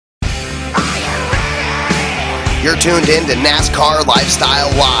You're tuned in to NASCAR Lifestyle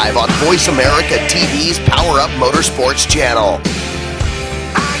Live on Voice America TV's Power Up Motorsports channel.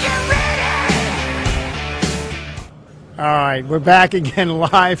 All right, we're back again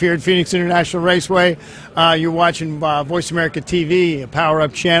live here at Phoenix International Raceway. You're watching Voice America TV, a Power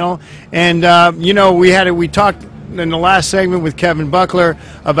Up channel. And, you know, we talked in the last segment with Kevin Buckler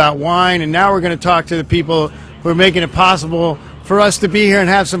about wine, and now we're going to talk to the people who are making it possible for us to be here and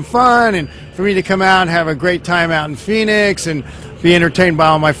have some fun, and for me to come out and have a great time out in Phoenix and be entertained by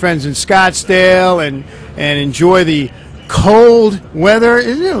all my friends in Scottsdale and enjoy the cold weather.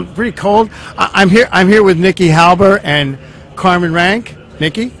 Isn't it pretty cold? I'm here with Nikki Halber and Carmen Rank.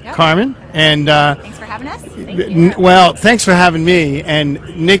 Nikki, yep. Carmen, and thanks for having us. Thank you. Well, thanks for having me.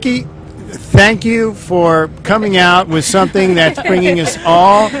 And Nikki, thank you for coming out with something that's bringing us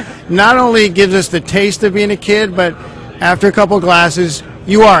all. Not only gives us the taste of being a kid, but after a couple of glasses,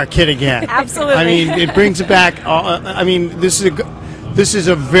 you are a kid again. Absolutely. I mean, it brings it back. I mean, this is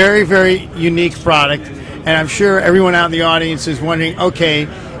a very, very unique product, and I'm sure everyone out in the audience is wondering, okay,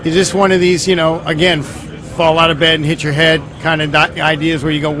 is this one of these, you know, again, fall out of bed and hit your head kind of ideas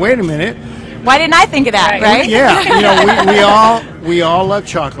where you go, wait a minute. Why didn't I think of that, right? Yeah, you know, we all love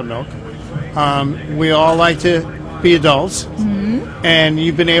chocolate milk. We all like to be adults. And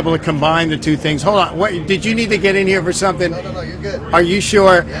you've been able to combine the two things. Hold on. What, did you need to get in here for something? No, you're good. Are you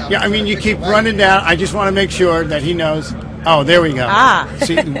sure? Yeah, I mean, you keep running down. I just want to make sure that he knows. Oh, there we go.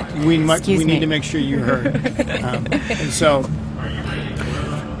 See, we need to make sure you heard. And so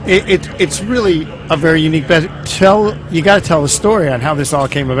it's really a very unique. You got to tell the story on how this all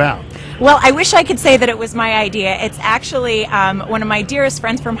came about. Well, I wish I could say that it was my idea. It's actually one of my dearest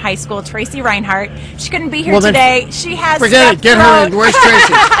friends from high school, Tracy Reinhardt. She couldn't be here today. She has forget it. Get her in. Where's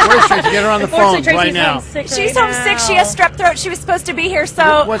Tracy? Where's Tracy? Get her on the phone right now. She's homesick. She has strep throat. She was supposed to be here.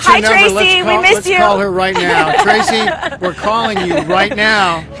 So, what's hi, your number? Tracy. We miss you. Let's call her right now. Tracy, we're calling you right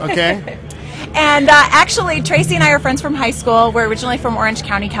now. Okay. And actually, Tracy and I are friends from high school. We're originally from Orange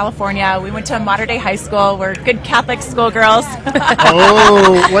County, California. We went to a modern-day high school. We're good Catholic schoolgirls.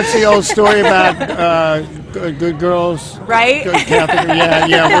 Oh, what's the old story about good girls? Right? Good Catholic.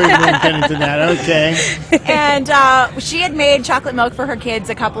 Yeah, we won't get into that. Okay. And she had made chocolate milk for her kids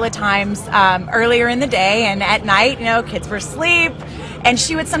a couple of times earlier in the day, and at night, you know, kids were asleep. And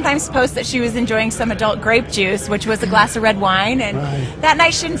she would sometimes post that she was enjoying some adult grape juice, which was a glass of red wine. And that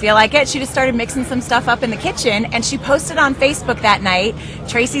night she didn't feel like it. She just started mixing some stuff up in the kitchen. And she posted on Facebook that night,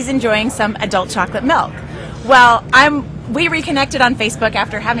 Tracy's enjoying some adult chocolate milk. Well, we reconnected on Facebook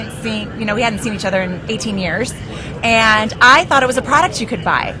after we hadn't seen each other in 18 years. And I thought it was a product you could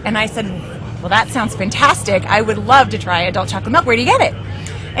buy. And I said, well, that sounds fantastic. I would love to try adult chocolate milk. Where do you get it?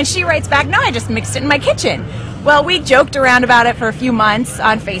 And she writes back, no, I just mixed it in my kitchen. Well, we joked around about it for a few months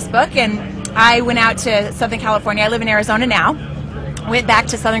on Facebook, and I went out to Southern California. I live in Arizona now. Went back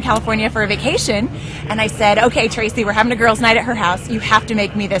to Southern California for a vacation, and I said, okay, Tracy, we're having a girls' night at her house. You have to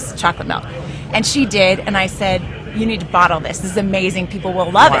make me this chocolate milk. And she did, and I said, you need to bottle this. This is amazing. People will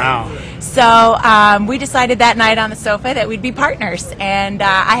love it. So we decided that night on the sofa that we'd be partners. And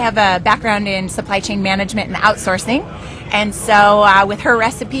I have a background in supply chain management and outsourcing. And so with her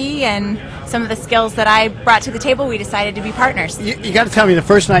recipe and some of the skills that I brought to the table, we decided to be partners. You got to tell me, the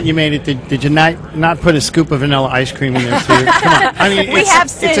first night you made it, did you not put a scoop of vanilla ice cream in there too? Come on. I mean,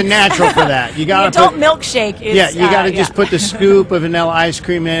 it's a natural for that. You got the adult milkshake is... Yeah, you got to just put the scoop of vanilla ice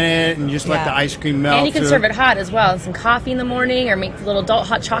cream in it and just let the ice cream melt. And you can serve it hot as well. Some coffee in the morning, or make a little adult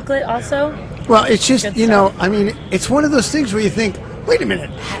hot chocolate also. Well, it's just, you know, I mean, it's one of those things where you think, wait a minute,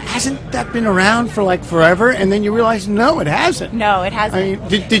 hasn't that been around for like forever? And then you realize, no, it hasn't. No, it hasn't. I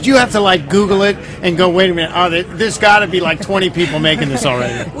mean, did you have to like Google it and go, wait a minute, oh, there's got to be like 20 people making this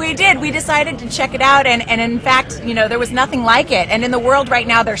already? We did. We decided to check it out, and in fact, you know, there was nothing like it. And in the world right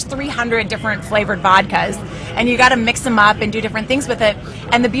now, there's 300 different flavored vodkas, and you got to mix them up and do different things with it.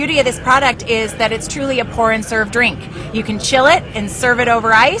 And the beauty of this product is that it's truly a pour and serve drink. You can chill it and serve it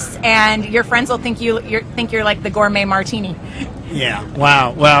over ice, and your friends will think you're like the gourmet martini. Yeah.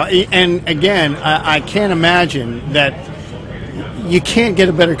 Wow. Well, and again, I can't imagine that you can't get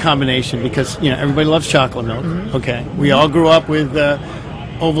a better combination because, you know, everybody loves chocolate milk. Okay. We all grew up with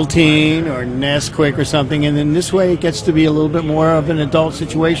Ovaltine or Nesquik or something, and then this way it gets to be a little bit more of an adult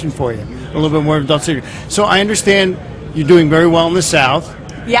situation for you. A little bit more of an adult situation. So I understand you're doing very well in the South.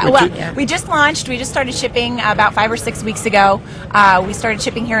 Yeah, well, we just launched. We just started shipping about 5 or 6 weeks ago. We started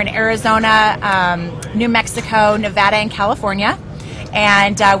shipping here in Arizona, New Mexico, Nevada, and California.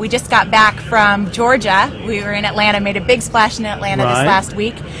 And we just got back from Georgia. We were in Atlanta, made a big splash in Atlanta this last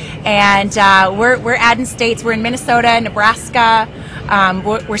week. And we're adding states. We're in Minnesota, Nebraska.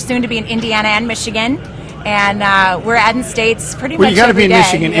 We're soon to be in Indiana and Michigan. and we're adding states pretty Well, much you got to every be in day.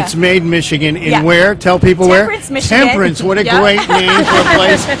 Michigan. Yeah. It's made in Michigan. In Yeah. where? Tell people Temperance, where. Michigan. Temperance. What a Yep. great name for a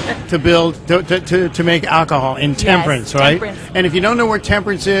place to build to make alcohol in Temperance, right? Temperance. And if you don't know where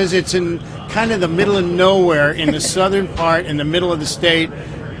Temperance is, it's in kind of the middle of nowhere in the southern part, in the middle of the state.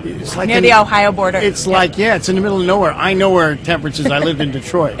 It's like Near the Ohio border. It's like, yeah, it's in the middle of nowhere. I know where Temperance is. I lived in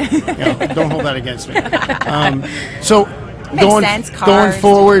Detroit. You know, don't hold that against me. So going sense. going Cars,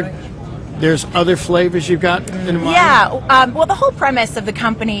 forward, there's other flavors you've got in mind? Yeah. Well, the whole premise of the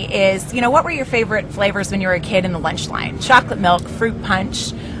company is, what were your favorite flavors when you were a kid in the lunch line? Chocolate milk, fruit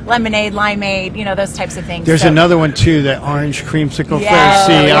punch, lemonade, limeade, those types of things. There's So- another one too, the orange creamsicle Yeah.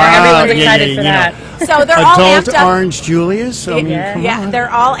 flavor. See, Everyone's excited for that. So they're all Adult amped up. orange Julius. I mean, Yeah. come Yeah, on.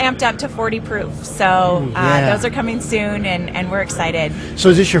 they're all amped up to 40 proof. So yeah. those are coming soon, and we're excited. So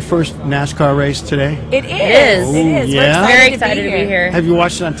is this your first NASCAR race today? It is. is. It is. yeah? We're Very excited, excited to be here. Have you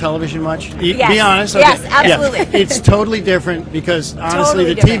watched it on television much? Yes. Be honest. Yes, okay. absolutely. Yeah. It's totally different because honestly,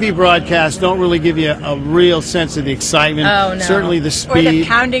 Totally the TV different. broadcasts don't really give you a real sense of the excitement. Oh, no. Certainly the Or speed. the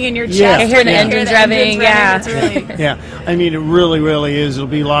pounding in your chest. Yeah. I hear when the you engines the revving, yeah. It's really Yeah, I mean, it really, really is. It'll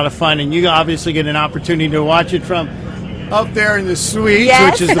be a lot of fun, and you obviously get an opportunity to watch it from up there in the suites,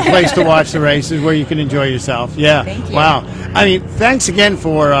 Yes. which is the place to watch the races where you can enjoy yourself. Yeah. Thank you. Wow. I mean, thanks again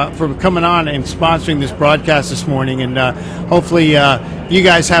for coming on and sponsoring this broadcast this morning, and hopefully you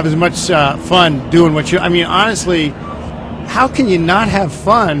guys have as much fun doing what you. I mean, honestly, how can you not have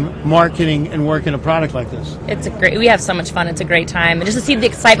fun marketing and working a product like this? We have so much fun. It's a great time. And just to see the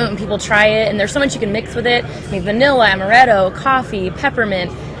excitement when people try it, and there's so much you can mix with it. I mean, vanilla, amaretto, coffee,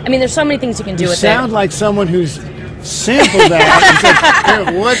 peppermint. I mean, there's so many things you can do with Sound it. like someone who's sampled that and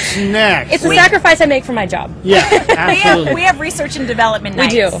said, "Here, what's next?" It's a sacrifice I make for my job. Yeah, absolutely. We have research and development We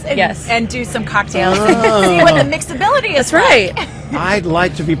nights. do, And, yes. and do some cocktails. Oh. See what the mixability is. That's right. I'd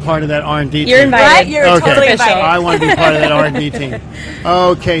like to be part of that R&D team. You're invited. Right? You're Okay. totally Official. invited. I want to be part of that R&D team.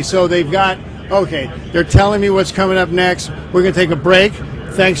 Okay, so they're telling me what's coming up next. We're going to take a break.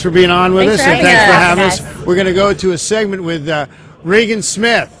 Thanks for being on with Thanks us, for and having thanks for us. having Yes. us. We're going to go to a segment with Regan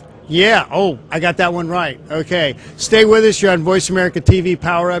Smith. Yeah, I got that one right. Okay, stay with us. You're on Voice America TV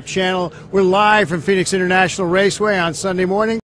Power Up channel. We're live from Phoenix International Raceway on Sunday morning.